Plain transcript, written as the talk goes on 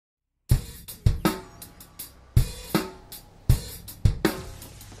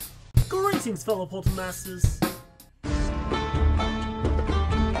Greetings, fellow Poltermasters.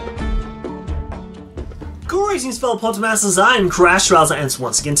 Greetings, fellow Poltermasters. I'm Crash Rowsell, and it's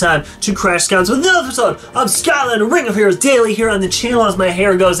once again time to crash Skylines with another episode of Skylanders Ring of Heroes Daily here on the channel. As my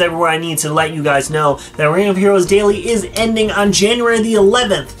hair goes everywhere, I need to let you guys know that Ring of Heroes Daily is ending on January the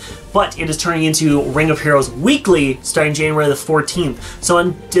 11th, but it is turning into Ring of Heroes Weekly starting January the 14th. So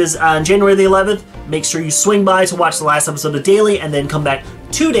on January the 11th, make sure you swing by to watch the last episode of Daily, and then come back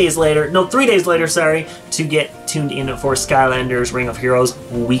 3 days later, sorry, to get tuned in for Skylanders Ring of Heroes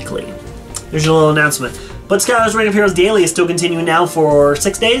Weekly. There's your little announcement. But Skylanders Ring of Heroes Daily is still continuing now for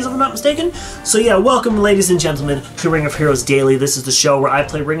 6 days, if I'm not mistaken. So yeah, welcome ladies and gentlemen to Ring of Heroes Daily. This is the show where I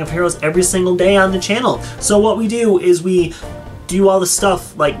play Ring of Heroes every single day on the channel. So what we do is we do all the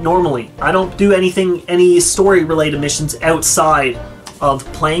stuff like normally. I don't do any story related missions outside of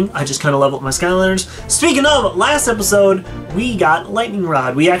playing. I just kind of level up my Skylanders. Speaking of, last episode we got Lightning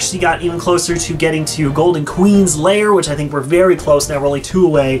Rod. We actually got even closer to getting to Golden Queen's lair, which I think we're very close now. We're only 2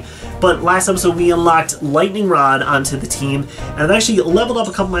 away. But last episode we unlocked Lightning Rod onto the team, and I've actually leveled up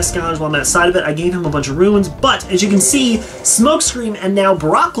a couple of my Skylanders while I'm outside of it. I gave him a bunch of ruins, but as you can see, Smokescream and now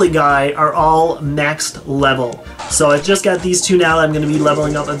Broccoli Guy are all maxed level. So I just got these two now that I'm going to be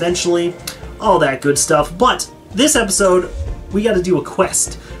leveling up eventually. All that good stuff. But this episode, we got to do a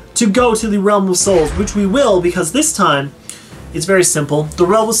quest to go to the Realm of Souls, which we will, because this time it's very simple. The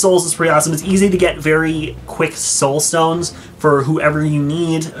Realm of Souls is pretty awesome. It's easy to get very quick soul stones for whoever you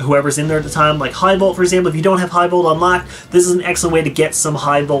need, whoever's in there at the time. Like High Bolt, for example. If you don't have High Bolt unlocked, this is an excellent way to get some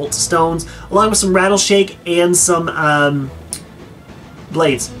High Bolt stones, along with some Rattleshake and some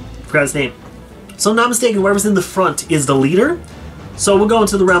blades. Forgot his name. So I'm not mistaken, whoever's in the front is the leader. So we'll go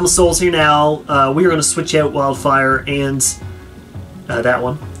into the Realm of Souls here now. We are going to switch out Wildfire and that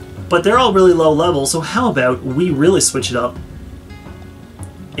one. But they're all really low level, so how about we really switch it up?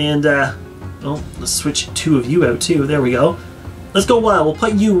 And, well, let's switch 2 of you out too. There we go. Let's go wild. We'll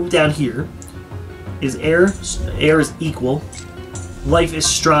put you down here. Is air is equal. Life is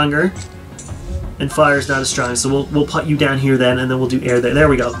stronger. And fire is not as strong. So we'll put you down here then, and then we'll do air there. There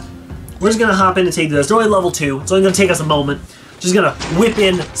we go. We're just going to hop in and take this. They're only level 2. It's only going to take us a moment. Just going to whip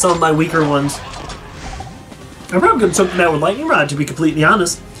in some of my weaker ones. I probably could have took them out with Lightning Rod, to be completely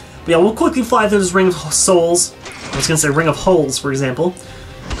honest. But yeah, we'll quickly fly through this Ring of Souls. I was going to say Ring of Holes, for example.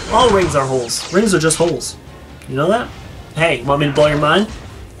 All rings are holes. Rings are just holes. You know that? Hey, want me to blow your mind?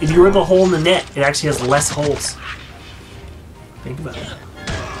 If you rip a hole in the net, it actually has less holes. Think about that.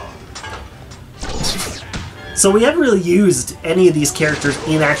 So we haven't really used any of these characters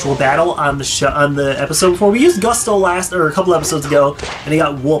in actual battle on the episode before. We used Gusto a couple episodes ago, and he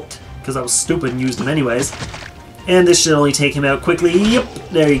got whooped because I was stupid and used him anyways. And this should only take him out quickly. Yep,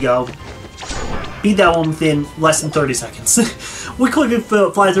 there you go. Beat that one within less than 30 seconds. We quickly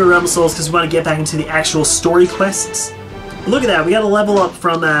fly through Realm of Souls because we want to get back into the actual story quests. Look at that, we got a level up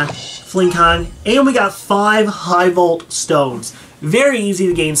from Fling Kong, and we got 5 High Volt stones. Very easy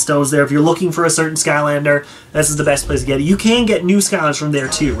to gain stones there. If you're looking for a certain Skylander, this is the best place to get it. You can get new Skylanders from there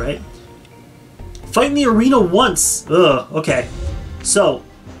too, right? Fight in the arena once. Ugh, okay. So,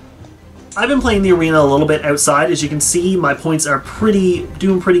 I've been playing the arena a little bit outside. As you can see, my points are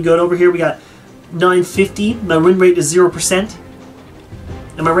doing pretty good over here. We got 950. My win rate is 0%.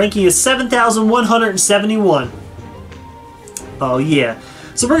 And my ranking is 7,171. Oh yeah.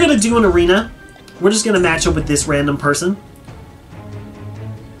 So we're going to do an arena. We're just going to match up with this random person.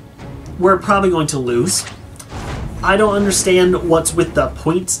 We're probably going to lose. I don't understand what's with the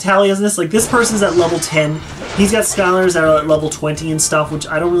points tally on this. Like, this person's at level 10. He's got Skylanders that are at level 20 and stuff, which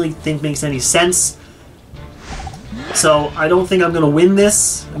I don't really think makes any sense. So, I don't think I'm going to win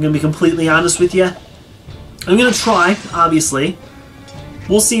this. I'm going to be completely honest with you. I'm going to try, obviously.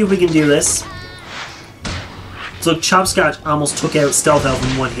 We'll see if we can do this. So, Chopscotch almost took out Stealth Elf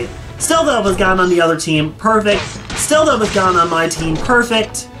in 1 hit. Stealth Elf has gone on the other team. Perfect. Stealth Elf has gone on my team.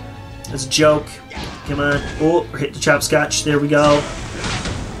 Perfect. That's a joke. Come on. Oh, hit the Chopscotch. There we go.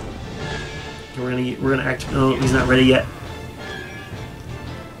 We're gonna act. Oh, he's not ready yet.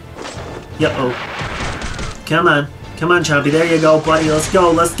 Uh-oh. Come on. Come on, Chompy. There you go, buddy. Let's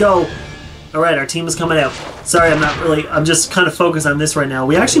go. Let's go. Alright, our team is coming out. Sorry, I'm just kind of focused on this right now.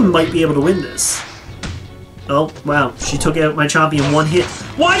 We actually might be able to win this. Oh, wow. She took out my Chompy in 1 hit.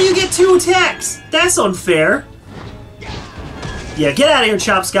 Why do you get 2 attacks? That's unfair. Yeah, get out of here,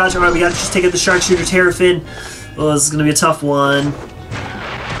 Chopscotch. Alright, we gotta just take out the Sharpshooter Terrafin. Oh, this is gonna be a tough one.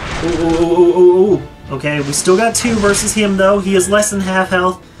 Ooh. Okay, we still got 2 versus him, though. He is less than half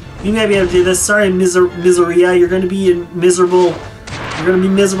health. You may be able to do this. Sorry, Miseria. You're gonna be miserable. You're gonna be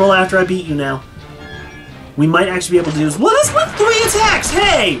miserable after I beat you now. We might actually be able to do this. What is with 3 attacks?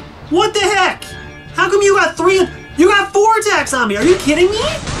 Hey! What the heck? How come you got 3? You got 4 attacks on me. Are you kidding me?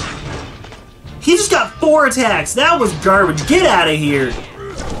 He just got 4 attacks. That was garbage. Get out of here.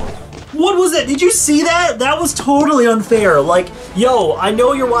 What was that? Did you see that? That was totally unfair. Like, yo, I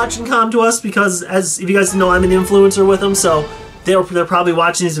know you're watching Come to Us because, if you guys know, I'm an influencer with them, so they're probably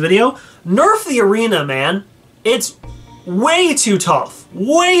watching this video. Nerf the arena, man. It's way too tough.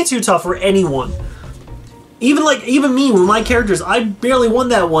 Way too tough for anyone. Even me with my characters, I barely won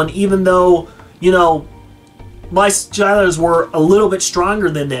that one, even though, you know, my Skylanders were a little bit stronger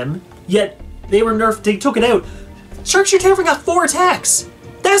than them, yet they were nerfed. They took it out. Shark Your Tavern got 4 attacks.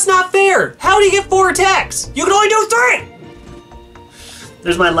 That's not fair! How do you get 4 attacks? You can only do 3!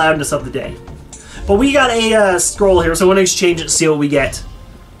 There's my loudness of the day. But we got a scroll here, so I want to exchange it to see what we get.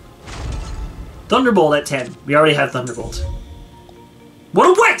 Thunderbolt at 10. We already have Thunderbolt.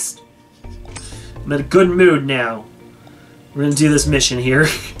 What a waste! I'm in a good mood now. We're gonna do this mission here.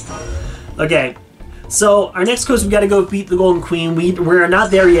 Okay. So, our next quest, we gotta go beat the Golden Queen. We're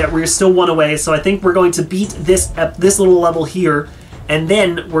not there yet. We're still 1 away, so I think we're going to beat this little level here. And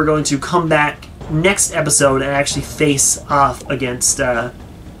then we're going to come back next episode and actually face off against, no,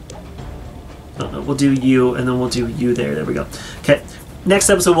 we'll do you, and then we'll do you there. There we go. Okay. Next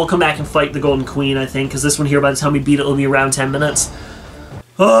episode, we'll come back and fight the Golden Queen, I think, because this one here, by the time we beat it, it'll be around 10 minutes.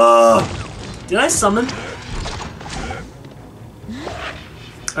 Oh! Did I summon?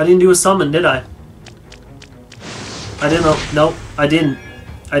 I didn't do a summon, did I? I didn't know. Nope, I didn't.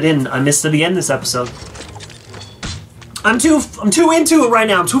 I missed it again this episode. I'm too into it right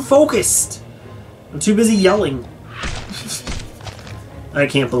now. I'm too focused. I'm too busy yelling. I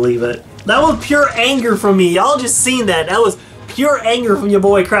can't believe it. That was pure anger from me. Y'all just seen that. That was pure anger from your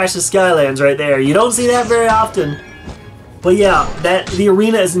boy Crash the Skylands right there. You don't see that very often. But yeah, the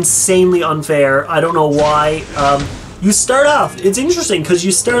arena is insanely unfair. I don't know why. You start off, it's interesting because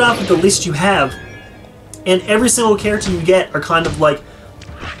you start off with the list you have, and every single character you get are kind of like,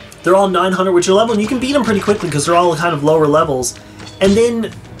 they're all 900 with your level, and you can beat them pretty quickly because they're all kind of lower levels. And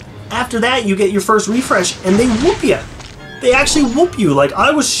then after that, you get your first refresh, and they whoop you. They actually whoop you. Like,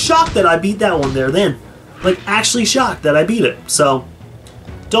 I was shocked that I beat that one there then. Like, actually shocked that I beat it. So,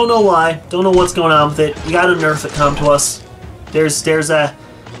 don't know why. Don't know what's going on with it. You gotta nerf it, Come to Us. There's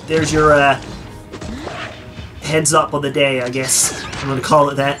your heads up of the day, I guess. I'm gonna call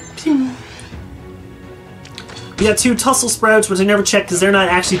it that. We got 2 Tussle Sprouts, which I never checked because they're not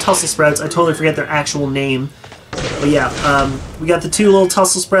actually Tussle Sprouts. I totally forget their actual name. But yeah, we got the 2 little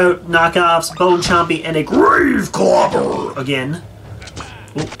Tussle Sprout knockoffs, Bone Chompy, and a Grave Clobber again.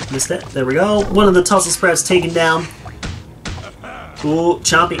 Oh, missed that. There we go. One of the Tussle Sprouts taken down. Ooh,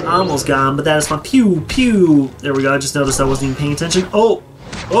 Chompy almost gone, but that is fun. Pew, pew. There we go. I just noticed I wasn't even paying attention. Oh,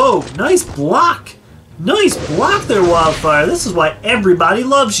 oh, nice block. Nice block there, Wildfire. This is why everybody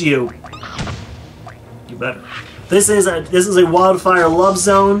loves you. You better. This is a Wildfire love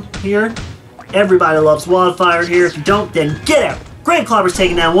zone here. Everybody loves Wildfire here. If you don't, then get out. Grave Clobber's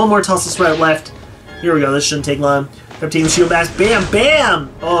taken down. 1 more Tussle Sprout left. Here we go. This shouldn't take long. Reptilian Shield Bash. Bam,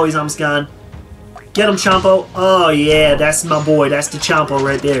 bam. Oh, he's almost gone. Get him, Chompo. Oh, yeah. That's my boy. That's the Chompo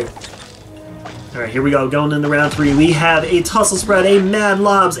right there. Alright, here we go. Going into round 3. We have a Tussle Sprout, a Mad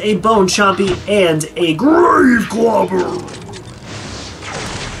Lobs, a Bone Chompy, and a Grave Clobber.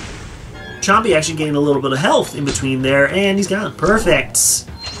 Chompy actually gained a little bit of health in between there, and he's gone. Perfect.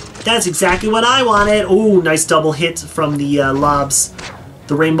 That's exactly what I wanted. Oh, nice double hit from the lobs.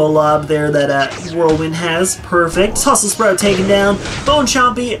 The Rainbow Lob there that Whirlwind has. Perfect. Tussle Sprout taken down. Bone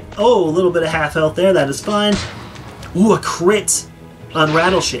Chompy. Oh, a little bit of half health there. That is fine. Ooh, a crit on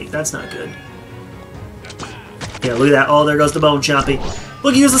Rattleshake. That's not good. Yeah, look at that. Oh, there goes the Bone Chompy.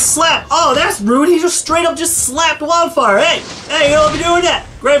 Look, he used a slap. Oh, that's rude. He just straight up just slapped Wildfire. Hey, hey, you don't be doing that.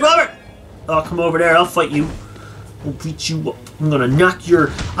 Grave Clobber. Oh, come over there. I'll fight you. I'll beat you up. I'm gonna knock your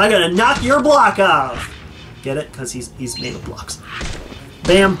block off. Get it? Because he's made of blocks.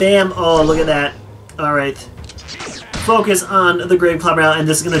 Bam, bam. Oh, look at that. All right. Focus on the Grave Clobber now, and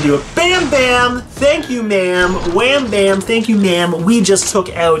this is gonna do it. Bam, bam. Thank you, ma'am. Wham, bam. Thank you, ma'am. We just took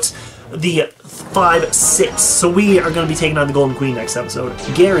out the 5-6. So we are gonna be taking on the Golden Queen next episode,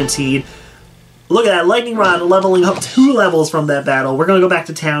 guaranteed. Look at that Lightning Rod leveling up 2 levels from that battle. We're gonna go back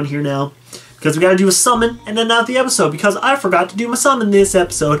to town here now. Because we gotta do a summon, and then not the episode, because I forgot to do my summon this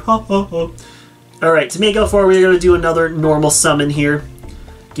episode. Ho, ho, ho. Alright, to make up for it, we're gonna do another normal summon here.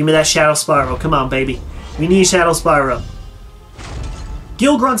 Give me that Shadow Spyro. Come on, baby. We need Shadow Spyro.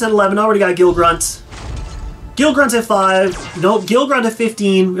 Gil Grunt's at 11. Already got Gil Grunt. Gil Grunt's at 5. Nope, Gil Grunt at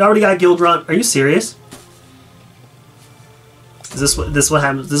 15. We already got Gil Grunt. Are you serious? Is this what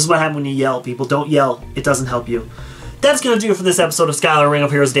happens? This is what happens when you yell, people. Don't yell. It doesn't help you. that's going to do it for this episode of Skylanders Ring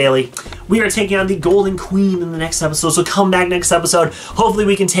of Heroes Daily. We are taking on the Golden Queen in the next episode, so come back next episode. Hopefully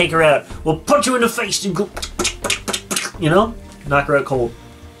we can take her out. We'll punch you in the face and go, you know, knock her out cold.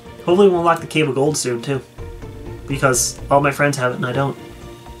 Hopefully we'll unlock the Cave of Gold soon, too. Because all my friends have it and I don't.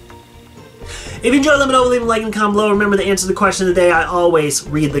 If you enjoyed, let me know, leave a like and comment below. Remember to answer the question of the day. I always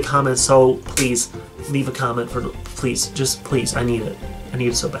read the comments, so please leave a comment for, please, just please, I need it. I need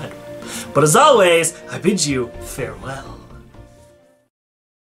it so bad. But as always, I bid you farewell.